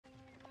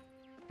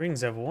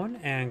Greetings everyone,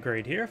 and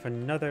Great here for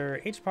another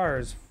Age of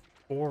Empires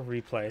 4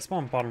 replay.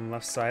 Spawn bottom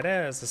left side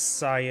as the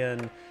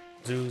Cyan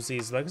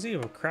Zuzi's Legacy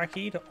of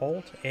Cracked,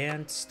 Alt,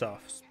 and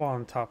Stuff.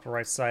 Spawn top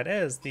right side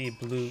as the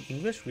Blue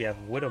English, we have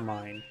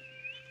Widowmine.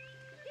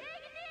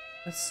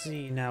 Let's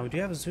see, now we do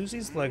have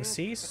Zuzi's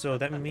Legacy, so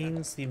that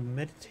means the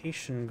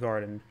Meditation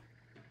Garden.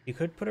 You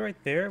could put it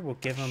right there, we'll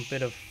give him a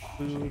bit of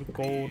food,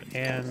 gold,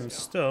 and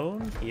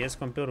stone. He is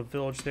going to build a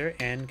village there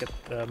and get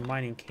the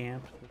mining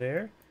camp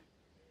there.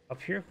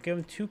 Up here, give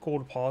him 2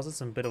 gold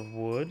deposits and a bit of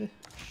wood.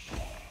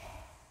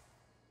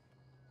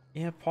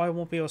 Yeah, probably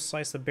won't be able to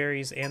slice the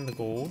berries and the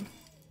gold.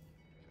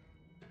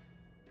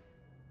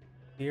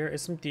 Here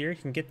is some deer. You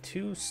can get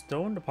 2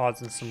 stone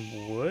deposits and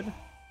some wood.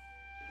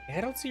 Yeah,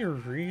 I don't see a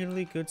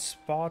really good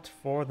spot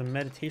for the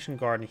meditation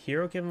garden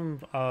here. I'll give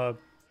him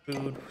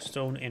food,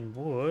 stone, and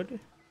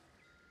wood.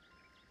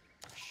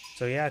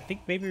 So yeah, I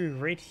think maybe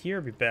right here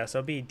would be best.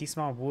 That'll be a decent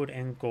amount of wood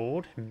and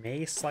gold.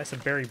 May slice a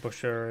berry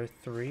bush or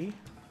 3.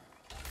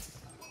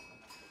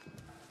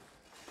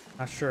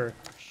 Not sure.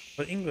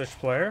 But English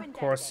player, of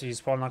course, he's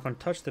probably not going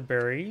to touch the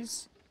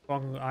berries.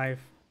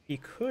 He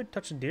could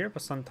touch a deer,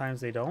 but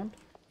sometimes they don't.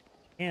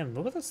 And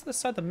look at this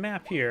side of the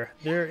map here.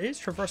 There is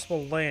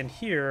traversable land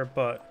here,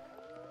 but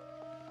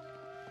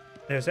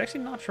there's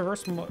actually not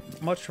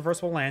much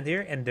traversable land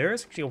here, and there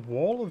is actually a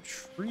wall of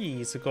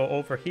trees to go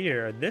over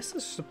here. This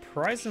is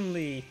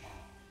surprisingly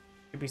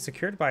to be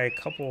secured by a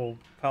couple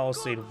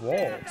palisade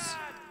walls.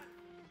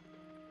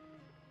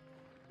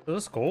 So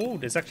this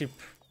gold is actually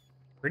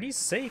pretty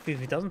safe if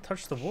he doesn't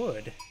touch the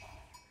wood.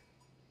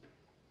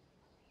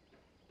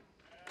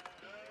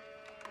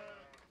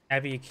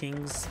 Abbey of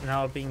Kings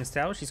now being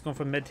established. He's going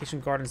for meditation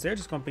gardens there.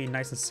 Just going to be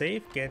nice and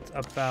safe. Get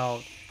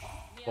about,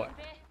 what,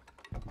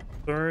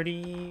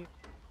 30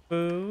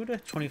 food,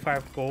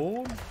 25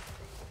 gold,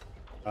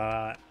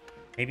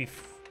 maybe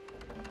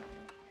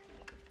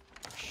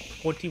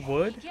 20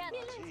 wood.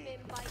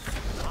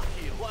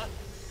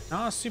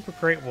 Not a super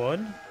great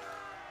one.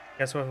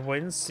 Guess we'll have to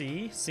wait and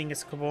see. Seeing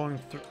it's going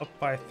up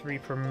by 3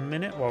 per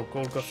minute while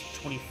gold goes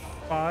to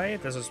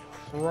 25. This is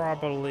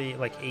probably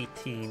like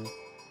 18.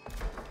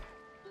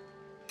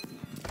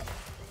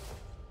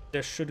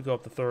 This should go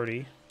up to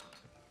 30.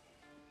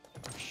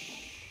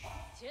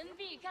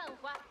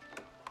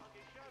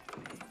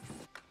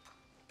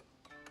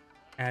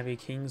 Abbey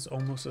King's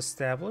almost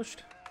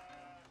established.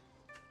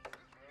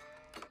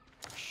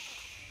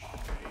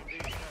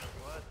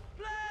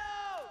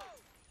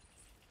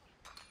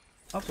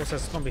 Of course,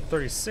 that's going to be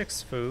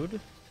 36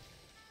 food.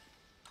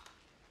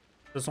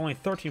 There's only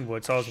 13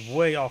 wood, so I was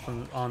way off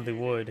on the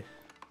wood.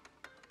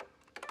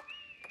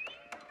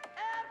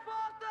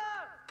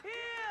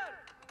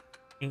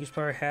 English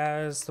player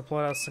has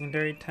deployed out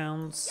secondary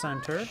town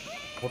center.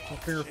 Multiple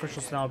career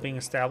officials now being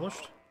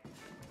established.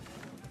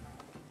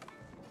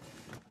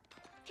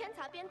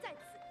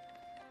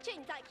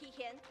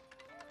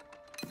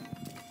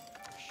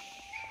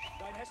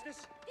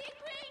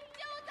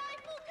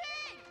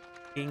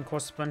 King, of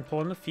course, has been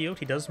pulling the field.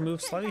 He does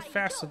move slightly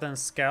faster than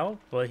Scout,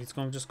 but he's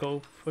going to just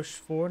go push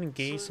forward and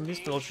engage some of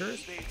these villagers.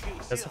 He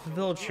does have a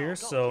village here,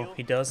 so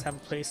he does have a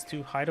place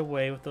to hide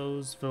away with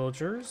those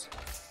villagers.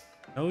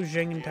 No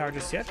Zheng in tower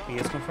just yet. He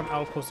is going from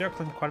outpost there,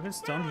 collecting quite a bit of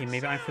stone. He may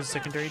be eyeing for the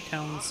secondary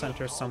town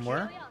center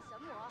somewhere.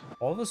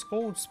 All this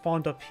gold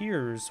spawned up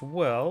here as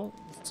well,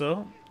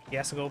 so he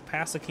has to go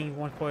past the king.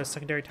 One for a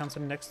secondary town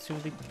center next to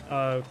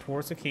the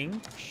towards the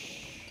king.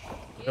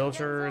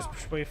 Villagers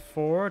push way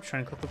forward,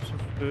 trying to collect up some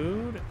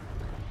food.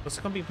 This is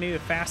going to be maybe a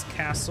fast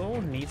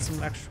castle. Needs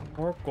some extra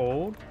more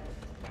gold.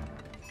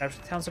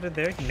 After the town center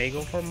there, he may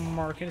go for a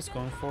market. He's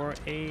going for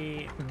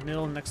a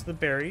mill next to the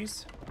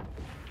berries.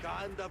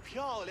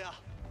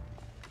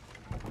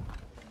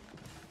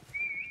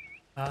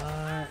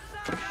 Of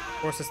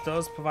course, this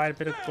does provide a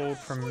bit of gold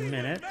per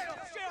minute.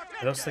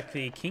 It looks like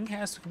the king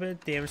has a bit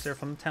of damage there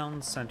from the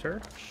town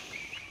center.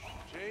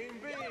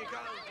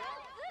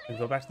 We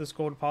go back to this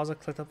gold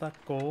deposit, collect up that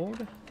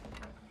gold.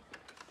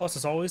 Plus,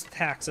 there's always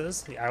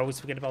taxes. I always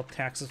forget about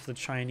taxes for the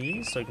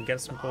Chinese, so you can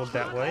get some gold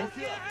that way.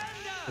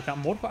 We've got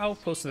multiple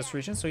outposts in this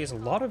region, so he has a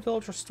lot of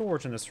villager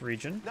storage in this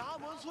region.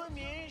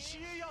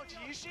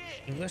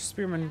 English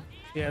spearman,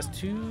 he has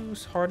 2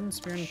 hardened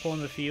spearmen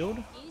pulling the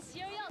field.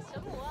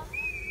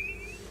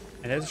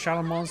 And there's a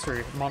Shadow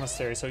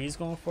Monastery, so he's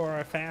going for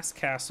a fast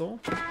castle.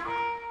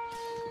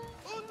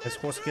 Of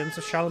course, against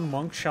the Shaolin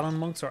Monks. Shaolin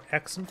Monks are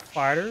excellent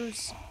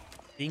fighters.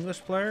 The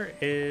English player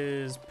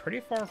is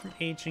pretty far from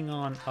aging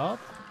on up.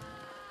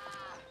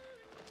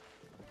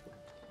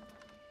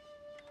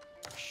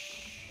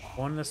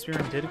 One of the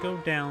spearmen did go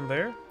down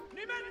there.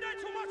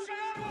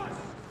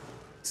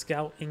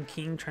 Scout and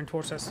King trying to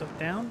torch that stuff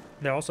down.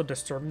 They're also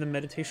disturbing the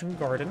meditation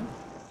garden.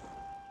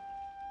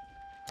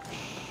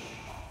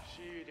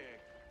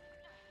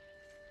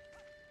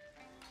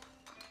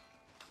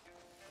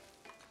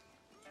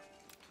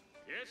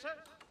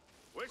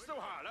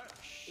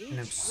 And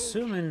I'm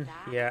assuming,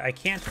 yeah, I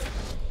can't.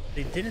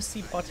 The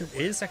dynasty button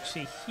is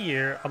actually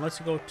here, unless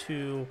you go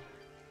to,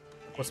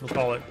 what's we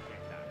call it,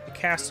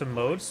 caster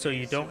mode, so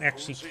you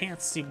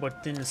can't see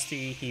what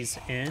dynasty he's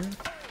in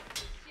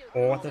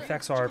or what the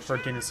effects are per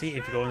dynasty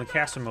if you go in the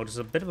caster mode. There's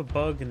a bit of a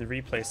bug in the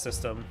replay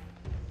system.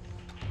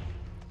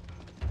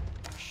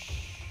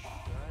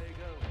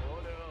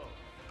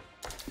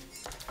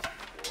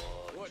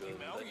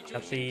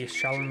 Got the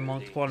Shaolin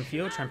Monk on the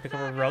field, trying to pick up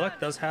a relic.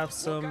 Does have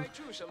some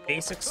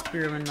basic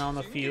spearmen on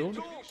the field.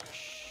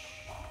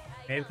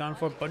 May have gone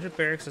for a bunch of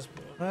barracks,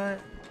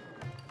 but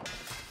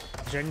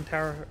Dragon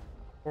Tower,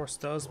 of course,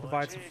 does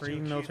provide some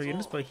free military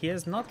units, but he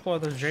has not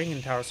deployed the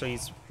Dragon Tower, so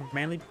he's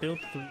mainly built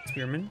 3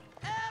 spearmen.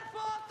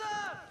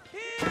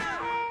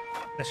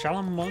 The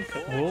Shaolin Monk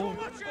will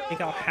take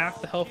out half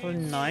the health of a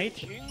knight.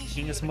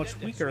 King is much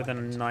weaker than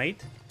a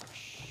knight.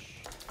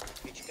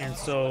 And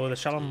so the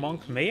Shaolin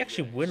Monk may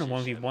actually win a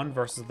 1v1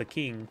 versus the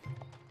king.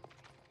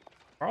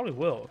 Probably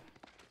will.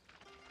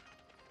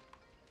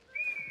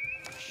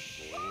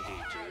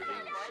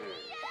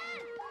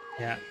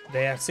 Yeah,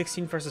 they have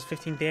 16 versus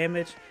 15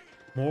 damage,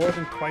 more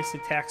than twice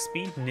the attack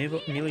speed,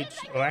 nearly,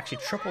 or actually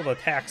triple the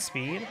attack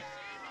speed,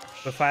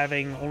 with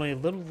having only a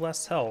little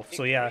less health.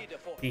 So yeah,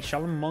 the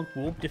Shaolin Monk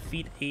will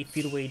defeat a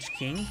feudal age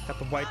king. Got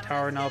the White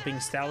Tower now being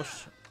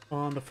established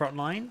on the front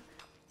line.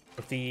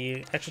 With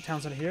the extra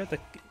towns out here,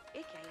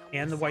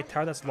 and the White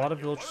Tower, that's a lot of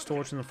village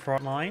storage in the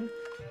front line.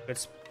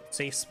 It's a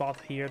safe spot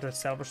here to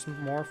establish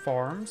some more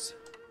farms.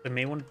 They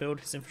may want to build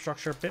his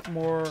infrastructure a bit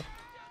more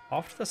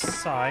off to the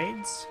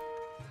sides.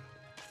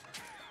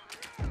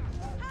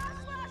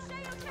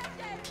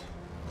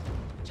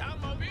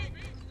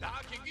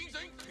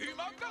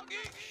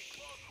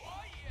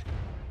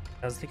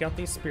 Does take out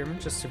these spearmen,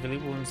 just severely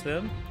wounds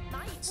them.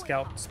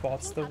 Scout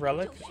spots the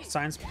relic.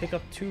 Signs pick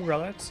up 2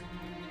 relics.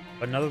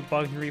 Another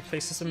bug in the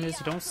replay system is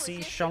you don't see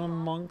Shaolin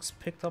Monks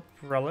picked up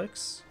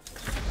relics.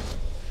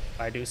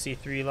 I do see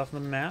 3 left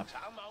on the map.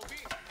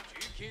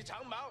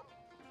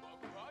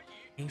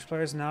 English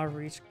players now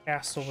reach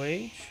Castle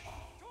Age.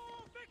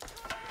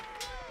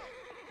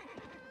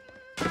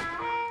 And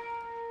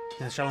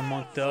the Shaolin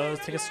Monk does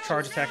take a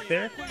charge attack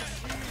there.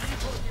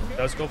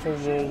 Does go for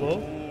Wolo.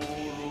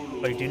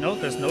 But you do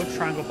note there's no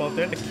triangle above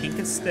there. The king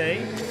can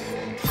stay.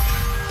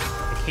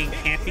 The king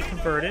can't be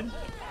converted.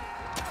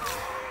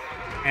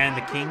 And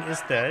the king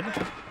is dead.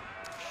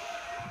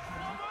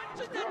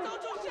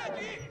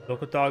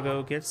 Local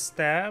Doggo gets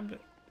stabbed.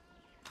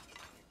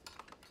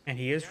 And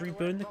he is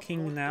rebooting the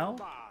king now.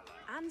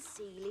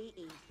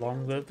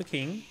 Long live the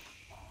king.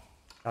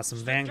 Got some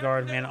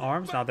Vanguard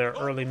man-at-arms. Now they're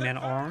early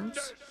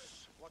man-at-arms.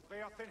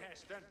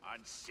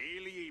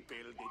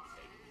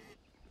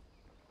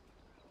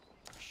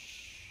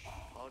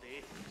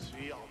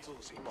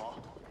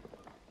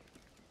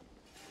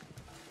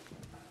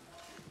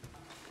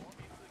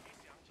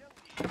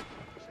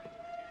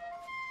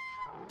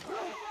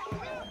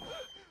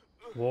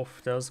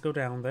 Wolf does go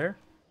down there.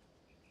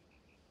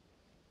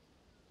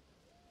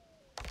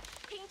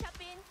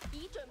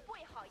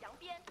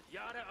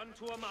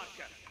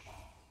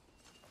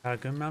 A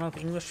good amount of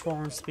English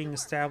farms being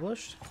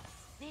established.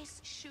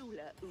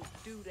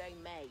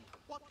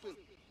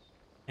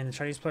 And the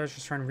Chinese players are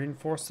just trying to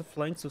reinforce the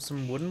flanks with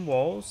some wooden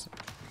walls.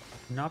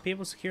 Not be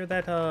able to secure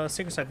that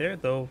secret side there,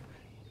 though.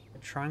 The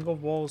triangle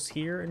walls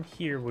here and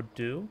here would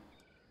do.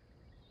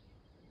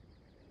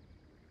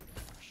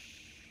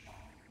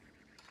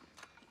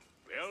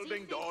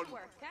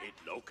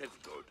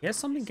 He has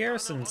something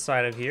garrison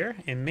inside of here.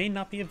 It may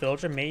not be a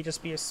villager, it may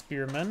just be a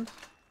spearman.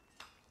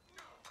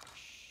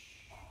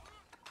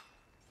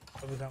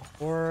 But we got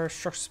more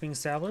structures being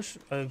established.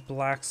 A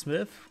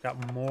blacksmith.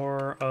 Got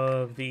more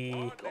of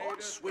the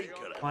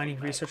mining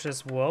research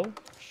as well.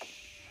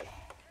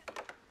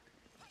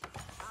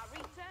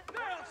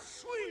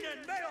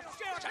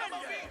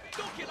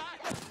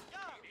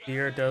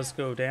 Here does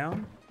go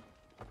down.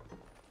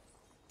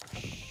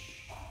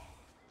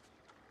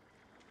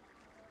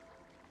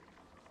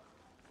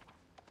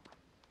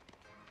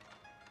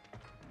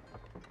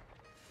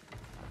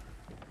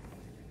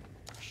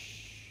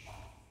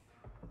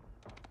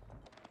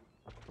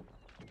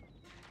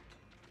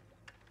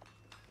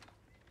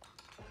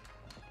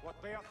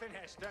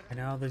 And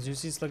now the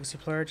Zeus's legacy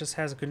player just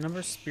has a good number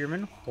of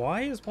spearmen.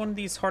 Why is one of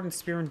these hardened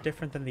spearmen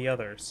different than the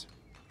others?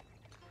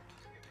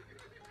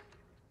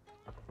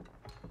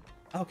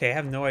 Okay, I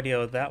have no idea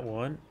what that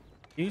one.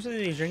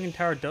 Usually the Dragon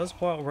Tower does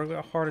pull out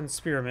regular hardened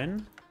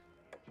spearmen.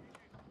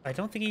 I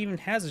don't think he even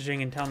has a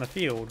Dragon Tower in the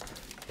field.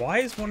 Why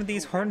is one of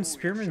these hardened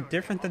spearmen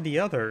different than the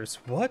others?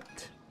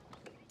 What?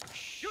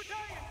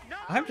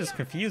 I'm just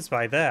confused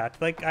by that.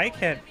 Like, I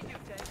can't...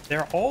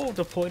 They're all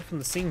deployed from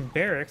the same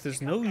barracks.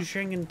 There's no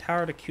Dragon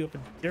Tower to queue up a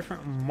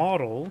different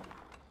model.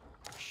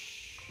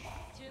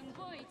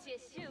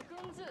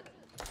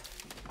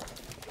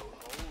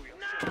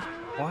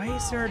 Why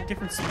is there a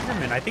different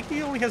spearman? I think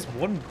he only has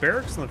 1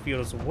 barracks in the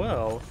field as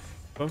well.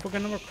 Going for a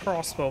number of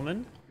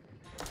crossbowmen.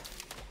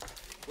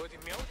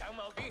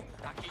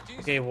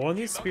 Okay, one of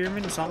these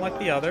spearmen is not like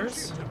the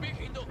others.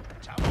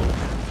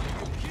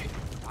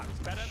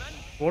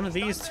 One of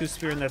these 2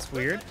 spearmen that's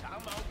weird.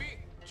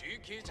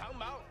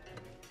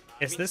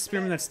 It's this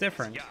spearman that's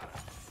different.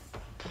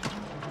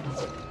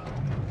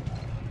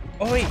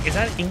 Oh wait, is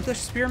that an English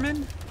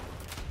spearman?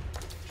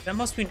 That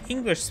must be an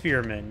English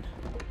spearman.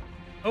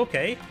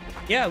 Okay.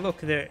 Yeah, look,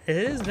 there it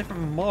is a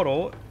different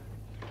model.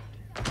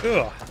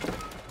 Ugh.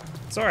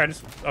 Sorry, I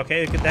just...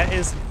 Okay, that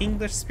is an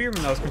English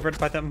spearman that was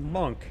converted by that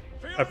monk.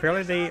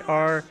 Apparently they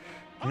are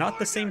not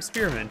the same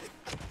spearman.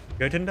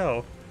 Good to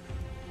know.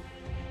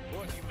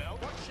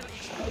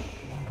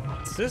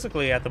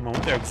 Physically, at the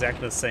moment, they're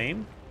exactly the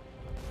same.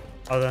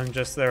 Other than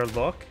just their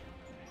look.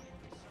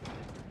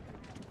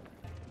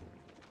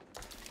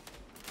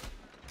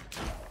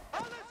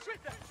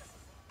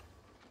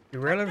 You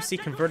rarely ever see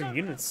converted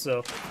units,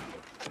 so...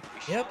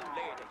 Yep.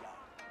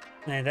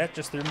 And that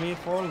just threw me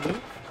for a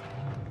loop.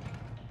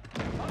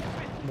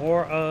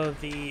 More of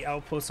the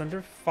outposts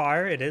under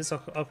fire. It is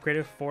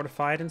upgraded,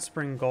 fortified, and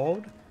spring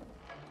gold.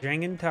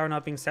 Jangan Tower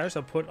not being established.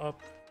 I'll put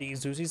up the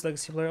Zuzi's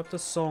legacy player up to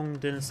Song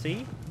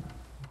Dynasty.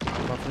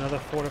 Off another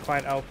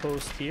fortified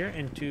outpost here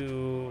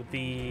into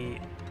the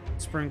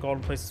spring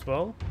gold place as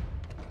well.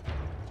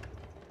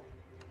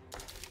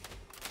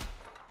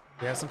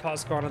 We have some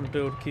pots guard on the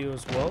build queue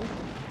as well.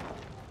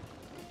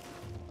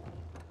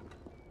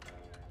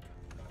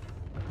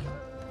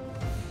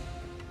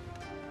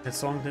 The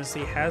Song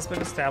Dynasty has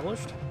been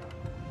established.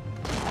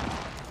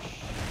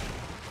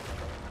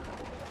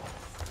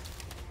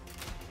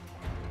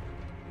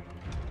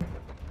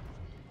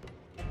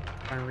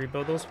 Try and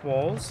rebuild those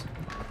walls.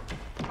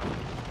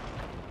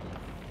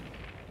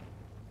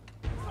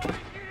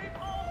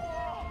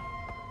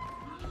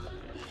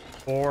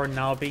 Boar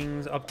now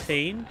being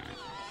obtained,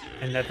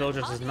 and that villager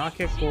does not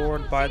get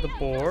gored by the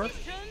boar.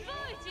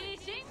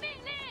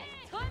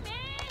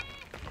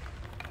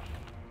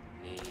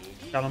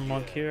 Got a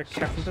monk here,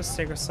 captain the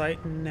sacred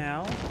site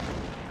now.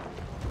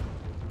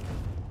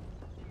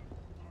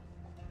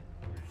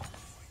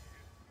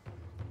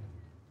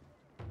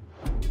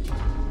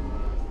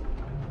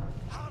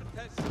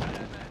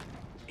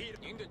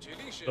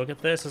 Look at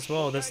this as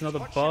well. This is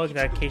another bug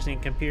that occasionally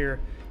can appear.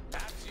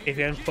 If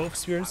you have both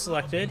spearmen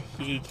selected,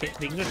 the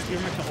English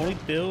spearman can only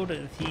build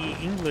the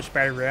English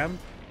battering ram.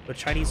 The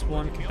Chinese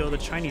one can build the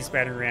Chinese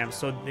battering ram.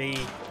 So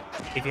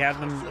if you have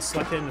them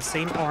selected in the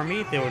same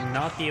army, they will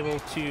not be able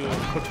to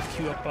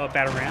queue up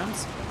battering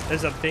rams.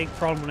 There's a big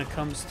problem when it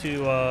comes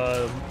to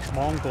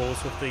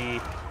Mongols with the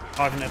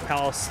Augmented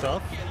Palace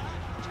stuff.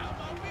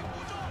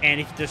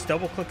 And if you just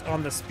double click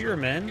on the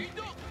spearman,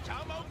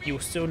 you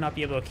will still not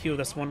be able to queue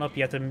this one up.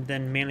 You have to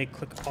then manually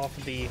click off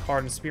of the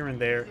hardened spearman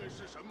there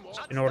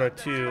in order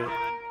to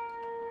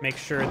make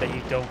sure that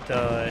you don't,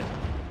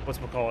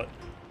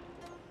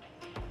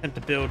 attempt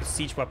to build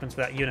siege weapons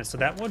for that unit. So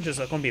that one's just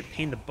going to be a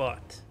pain in the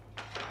butt.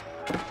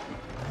 Going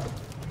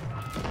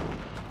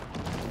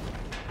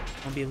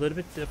to be a little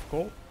bit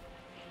difficult.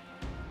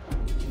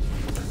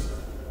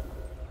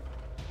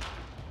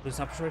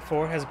 Losing Opportunity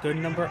 4 has a good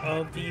number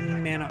of the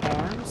mana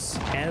arms,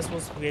 as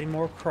was getting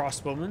more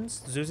crossbowmen.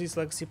 Zuzi's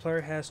legacy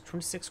player has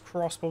 26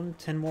 crossbowmen,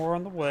 10 more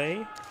on the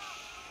way.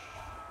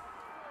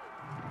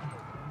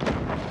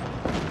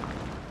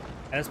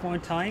 At this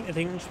point in time, if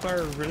the English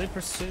player really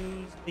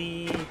pursues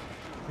the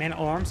mana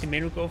arms, he may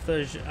go for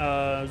the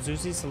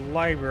Zuzi's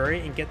library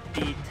and get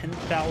the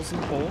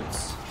 10,000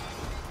 bolts.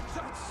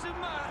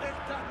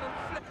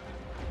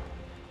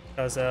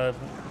 Because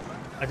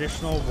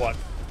additional, what,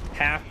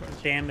 half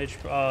damage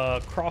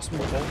crossbow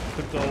bolt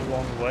could go a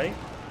long way.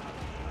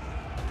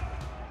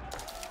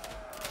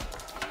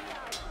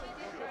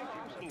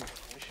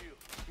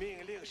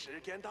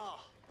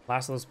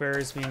 Last of those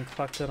berries being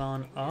collected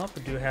on up.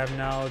 We do have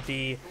now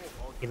the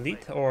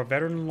elite or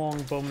veteran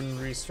longbowman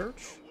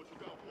research.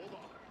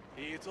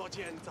 The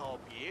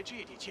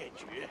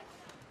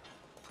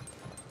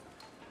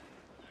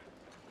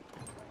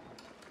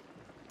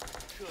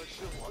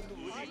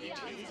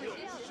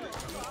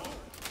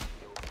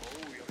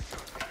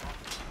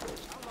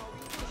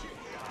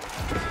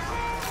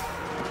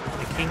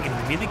king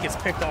immediately gets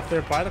picked off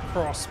there by the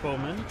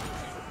crossbowman.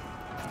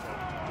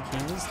 The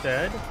king is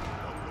dead.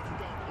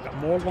 Got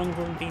more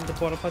longbowmen being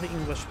deployed up by the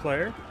English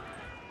player.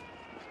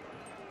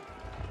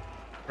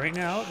 Right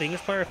now, the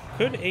English player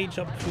could age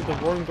up to the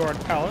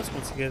Warguard Palace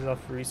once he gets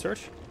enough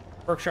research.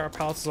 Berkshire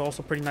Palace is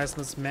also pretty nice on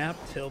this map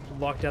to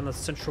lock down the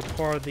central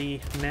part of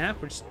the map,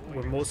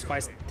 where most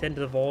fights tend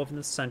to evolve in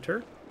the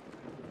center.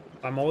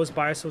 I'm always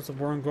biased towards the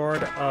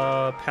Warguard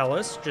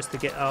Palace just to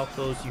get out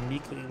those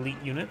uniquely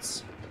elite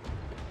units.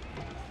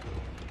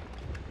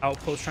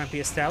 Outposts trying to be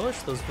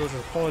established. Those villagers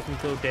are probably going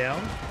to go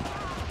down.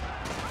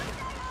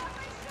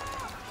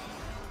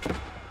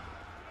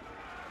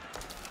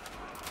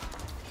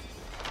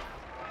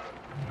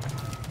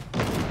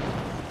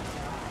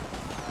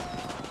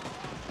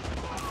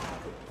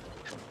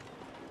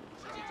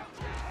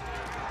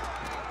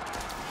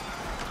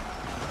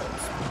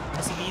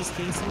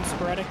 Taking some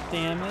sporadic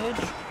damage.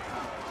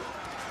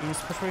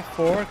 Units push way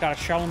forward. Got a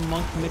Shaolin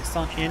Monk mixed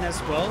on in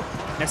as well.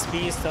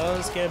 SBs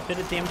does get a bit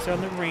of damage on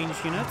the range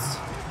units.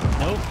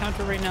 No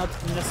counter right now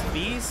to the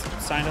SBs.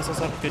 Sign us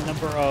also have a good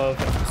number of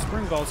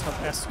Spring Golds to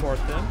help escort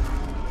them.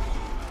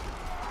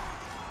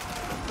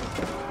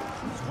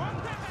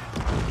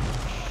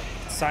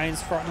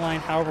 Science front line,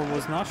 however,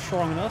 was not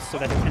strong enough, so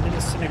that tended to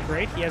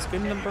disintegrate. He has a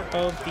good number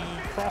of the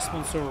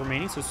crossbows still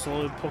remaining, so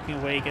slowly poking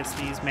away against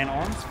these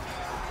man-arms.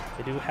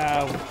 They do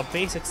have a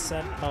basic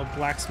set of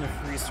blacksmith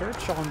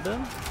research on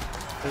them.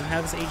 Doesn't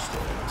have his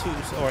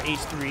H2 or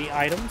H3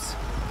 items.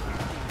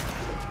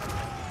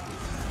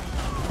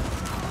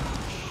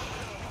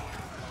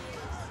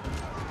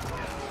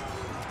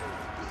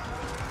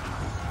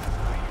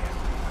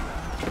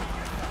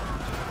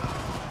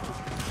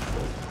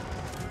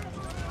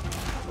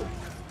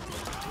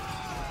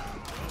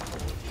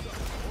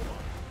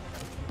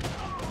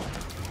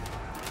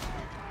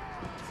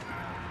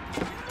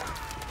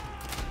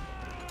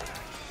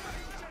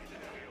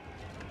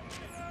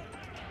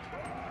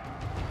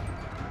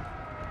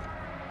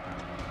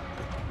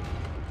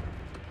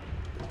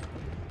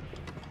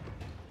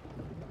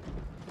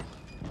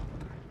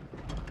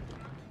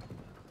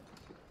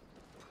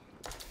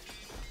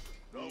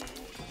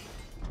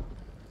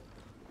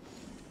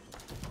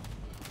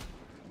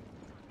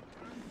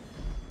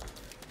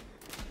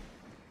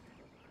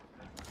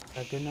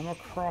 A good number of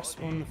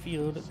crossbow on the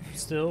field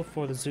still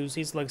for the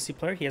Zuzi's legacy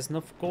player. He has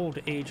enough gold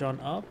to age on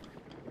up.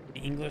 The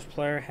English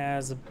player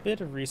has a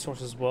bit of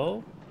resource as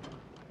well.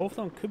 Both of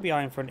them could be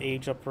eyeing for an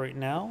age up right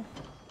now.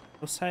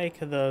 Looks like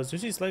the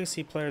Zuzi's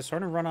legacy player is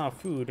starting to run out of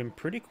food and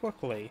pretty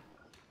quickly.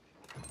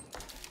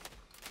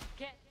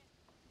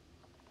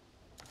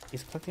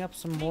 He's collecting up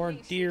some more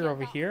deer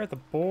over here. The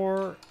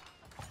boar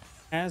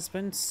has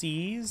been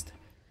seized.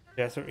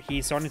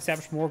 He's starting to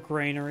establish more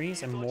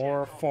granaries and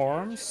more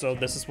farms, so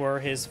this is where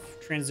his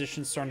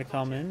transition's starting to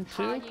come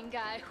into. It'll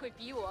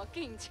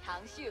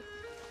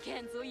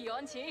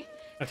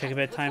take a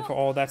bit of time for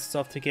all that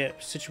stuff to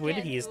get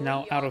situated. He is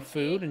now out of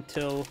food and it's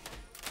going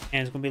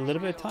to be a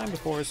little bit of time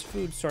before his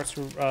food starts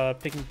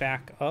picking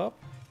back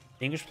up.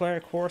 The English player,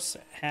 of course,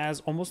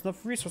 has almost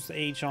enough resources to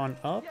age on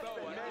up.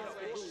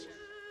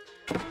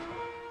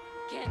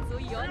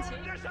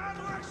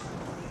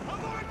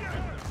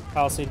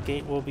 Palisade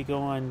Gate will be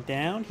going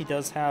down. He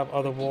does have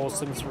other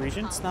walls in this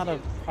region. It's not a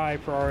high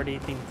priority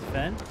thing to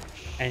defend.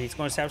 And he's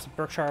going to establish the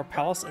Berkshire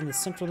Palace in the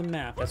center of the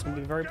map. That's going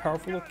to be a very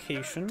powerful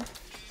location.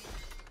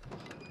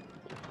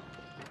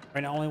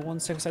 Right now, only one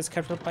second site is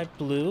captured by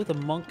blue. The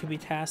monk could be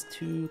tasked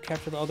to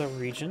capture the other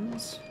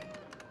regions.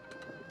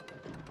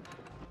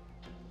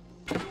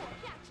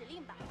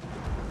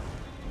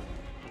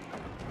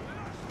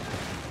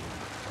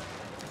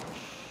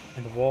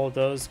 And the wall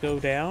does go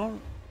down.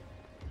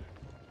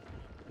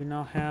 We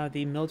now have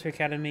the military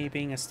academy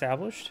being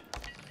established.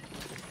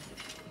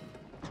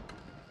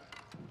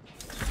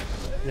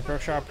 The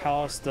Berkshire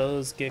Palace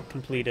does get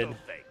completed.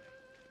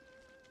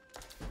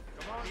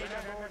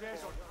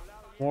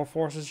 More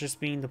forces just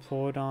being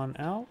deployed on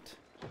out.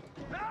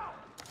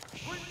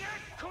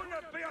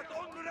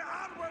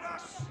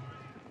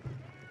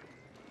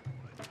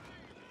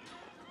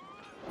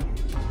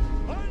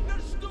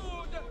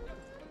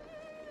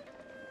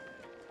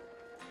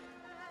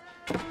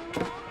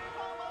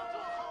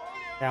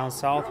 Down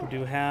south, we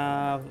do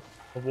have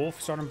a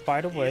wolf starting to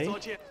bite away.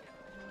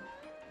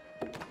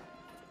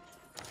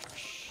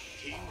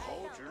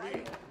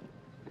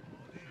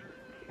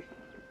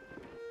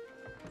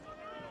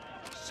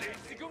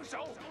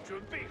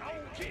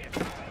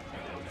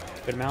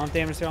 Good amount of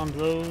damage there on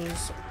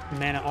those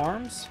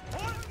man-at-arms.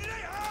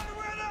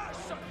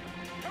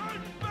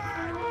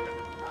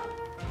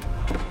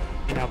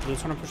 And now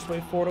blue's trying to push the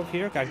way forward over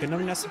here. Got a good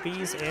number of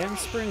SCBs and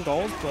Spring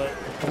Golds, but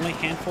only a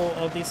handful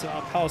of these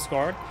Palace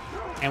Guard,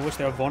 and which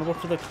they're vulnerable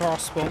to the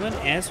crossbowmen,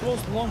 as well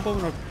as the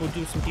longbowmen will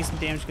do some decent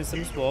damage against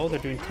them as well. They're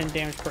doing 10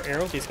 damage per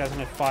arrow. These guys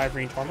only have 5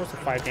 range armor, so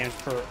 5 damage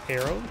per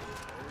arrow.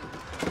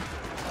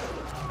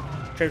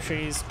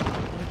 Trebuchet's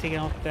taking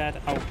out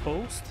that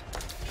outpost.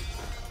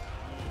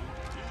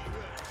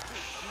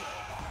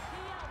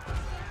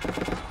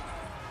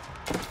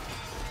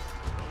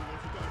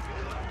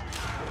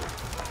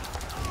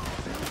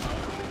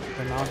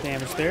 Good amount of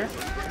damage there.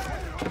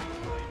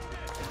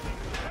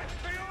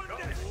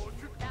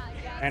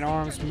 And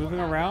arms moving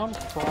around,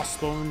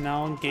 crossbow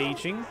now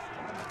engaging.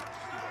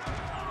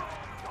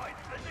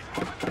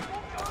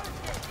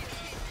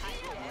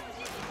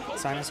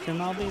 Sinus can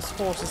out these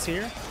forces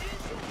here.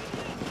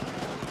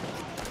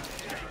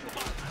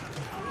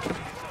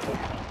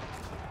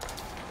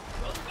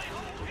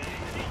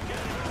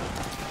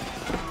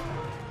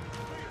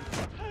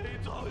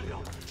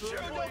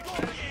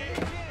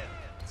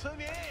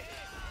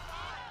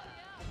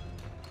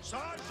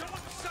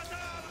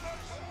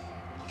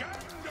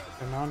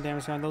 Amount of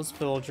damage on those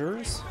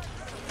villagers.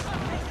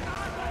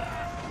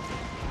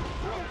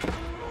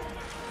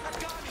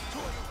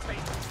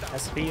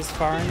 SB is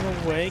firing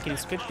away, getting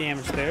some good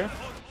damage there.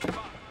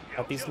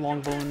 Got these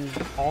longbowmen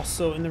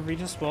also in the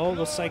region as well.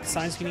 Looks like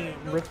Sign's getting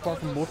ripped apart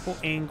from multiple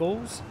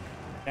angles.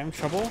 Having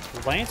trouble.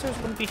 Lancers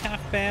wouldn't be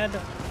half bad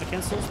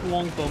against those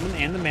longbowmen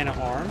and the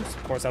man-at-arms.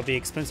 Of course, that'll be an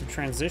expensive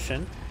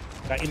transition.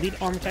 Got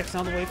elite armor attacks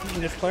on the way from the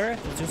English player.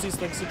 The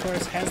Zuzi's legacy player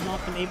has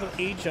not been able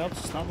to age up, so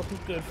it's not looking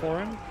good for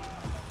him.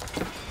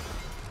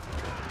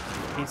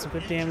 Need some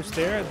good damage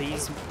there.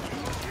 These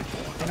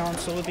And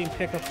arms slowly being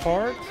picked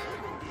apart.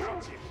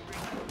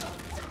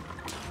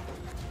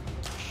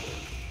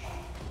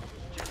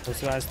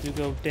 Those guys do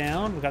go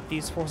down. We got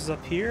these forces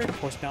up here, of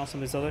course, down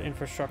some of this other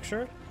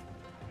infrastructure.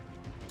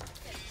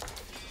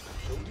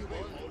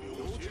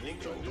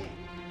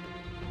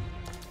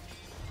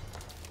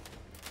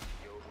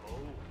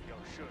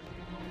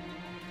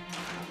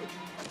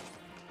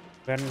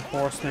 Veteran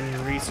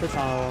horseman research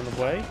on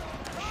the way.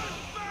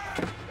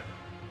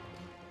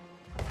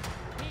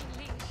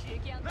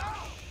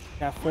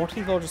 Got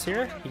 14 villagers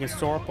here. You can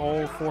store up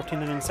all 14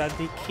 of them inside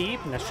the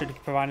keep, and that should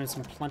provide him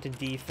some plenty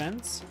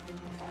defense.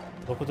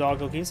 Local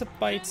doggo getting some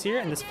bites here,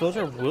 and this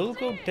villager will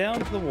go down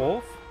to the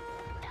wolf.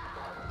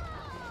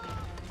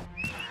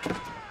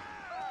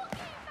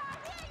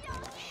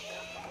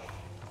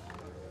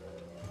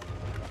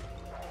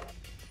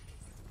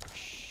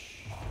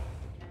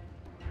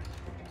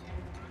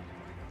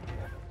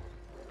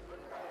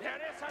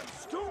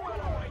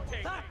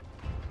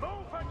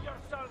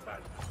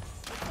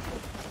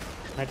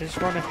 My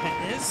Disruptor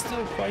is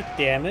still quite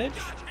damaged.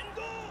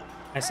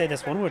 I say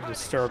this one would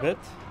disturb it.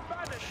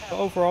 But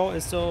overall,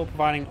 it's still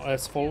providing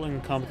us full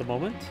income at the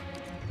moment.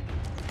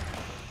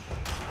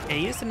 And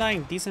he is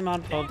denying a decent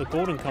amount of the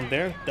gold income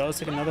there. Does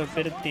take another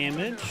bit of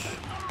damage.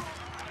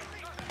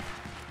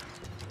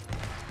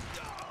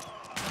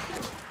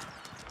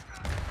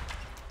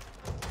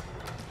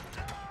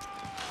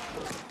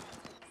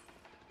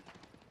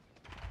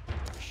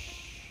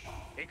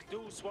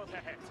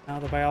 Now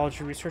the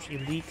biology research,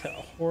 elite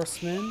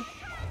horseman,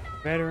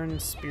 veteran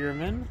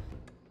spearman.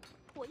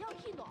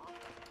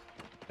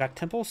 Got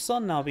Temple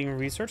Sun now being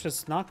researched.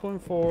 It's not going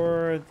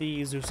for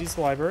the Zeus's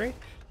library.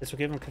 This will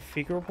give him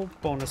configurable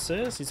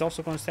bonuses. He's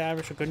also going to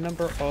establish a good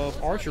number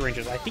of archer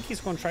ranges. I think he's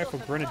going to try for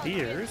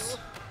grenadiers.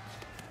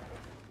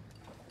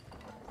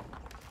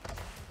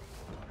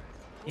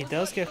 He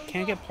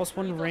can get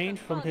 +1 range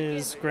from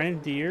his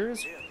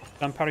grenadiers.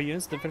 Gunpowder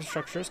units, defense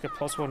structures get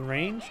 +1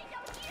 range.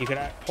 You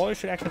probably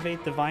should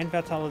activate Divine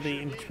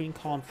Vitality in between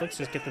conflicts,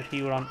 just get them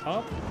healed on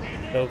up.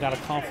 Though got a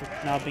conflict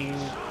now being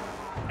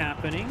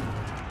happening.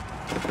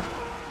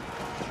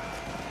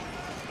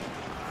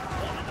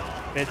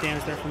 Bit of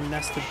damage there from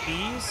Nested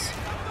Bees.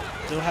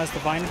 Still has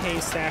Divine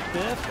Haste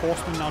active.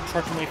 Horseman now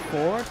charging way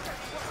forward.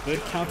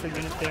 Good counter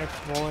unit there,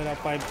 rolling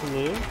out by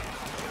blue.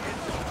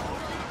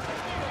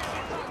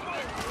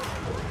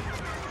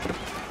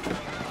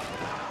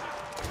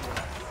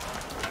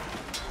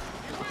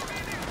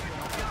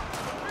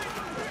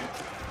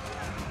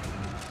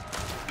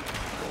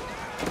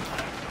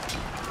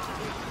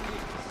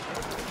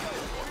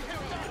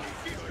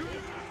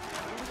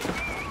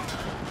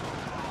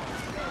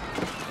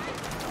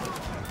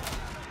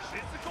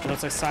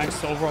 Looks like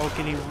Science overall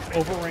getting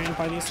overran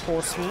by these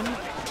horsemen.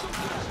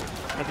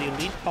 Got the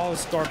elite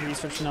Palace Guard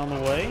researching on the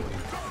way.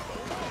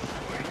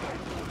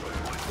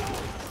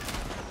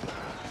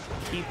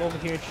 Keep over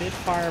here did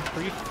fire a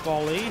brief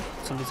volley.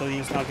 Some of these other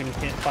units now getting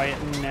hit by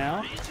it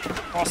now.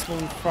 Possible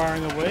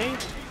firing away.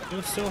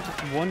 Still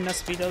one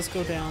Nesby does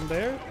go down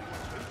there.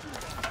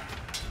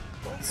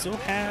 Still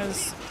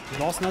has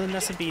lost another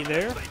Nesby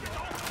there.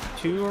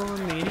 2 are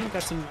remaining.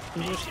 Got some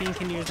English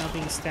Cannoneers now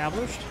being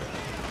established.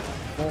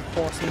 More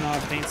horsemen are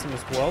advancing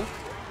as well.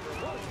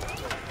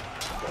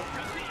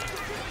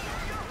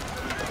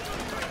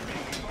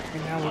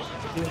 And now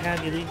we do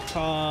have elite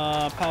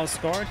Palace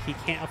Guard. He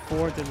can't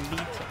afford the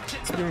elite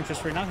experience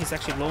just right now. He's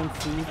actually low on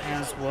food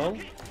as well.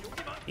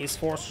 His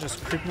force is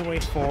just creeping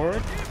away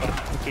forward,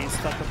 but getting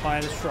stuck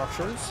by the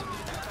structures.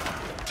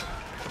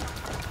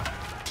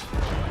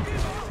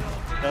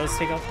 Does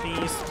take out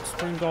the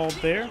Spring Gold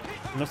there.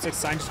 It looks like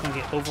Sign's just going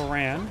to get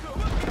overran.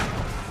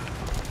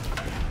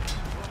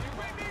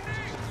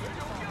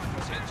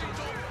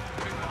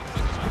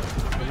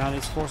 Now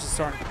these forces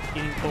start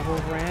getting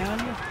overran.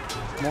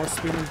 More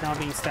spearmen now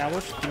being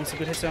established. Getting some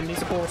good hits on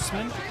these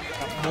horsemen.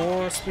 Got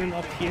more spearmen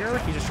up here.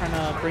 He's just trying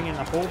to bring in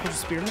a whole bunch of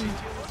spearmen.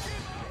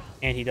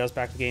 And he does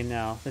back the game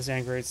now. This is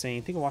Angry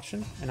saying thank you for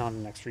watching, and on the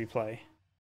next replay.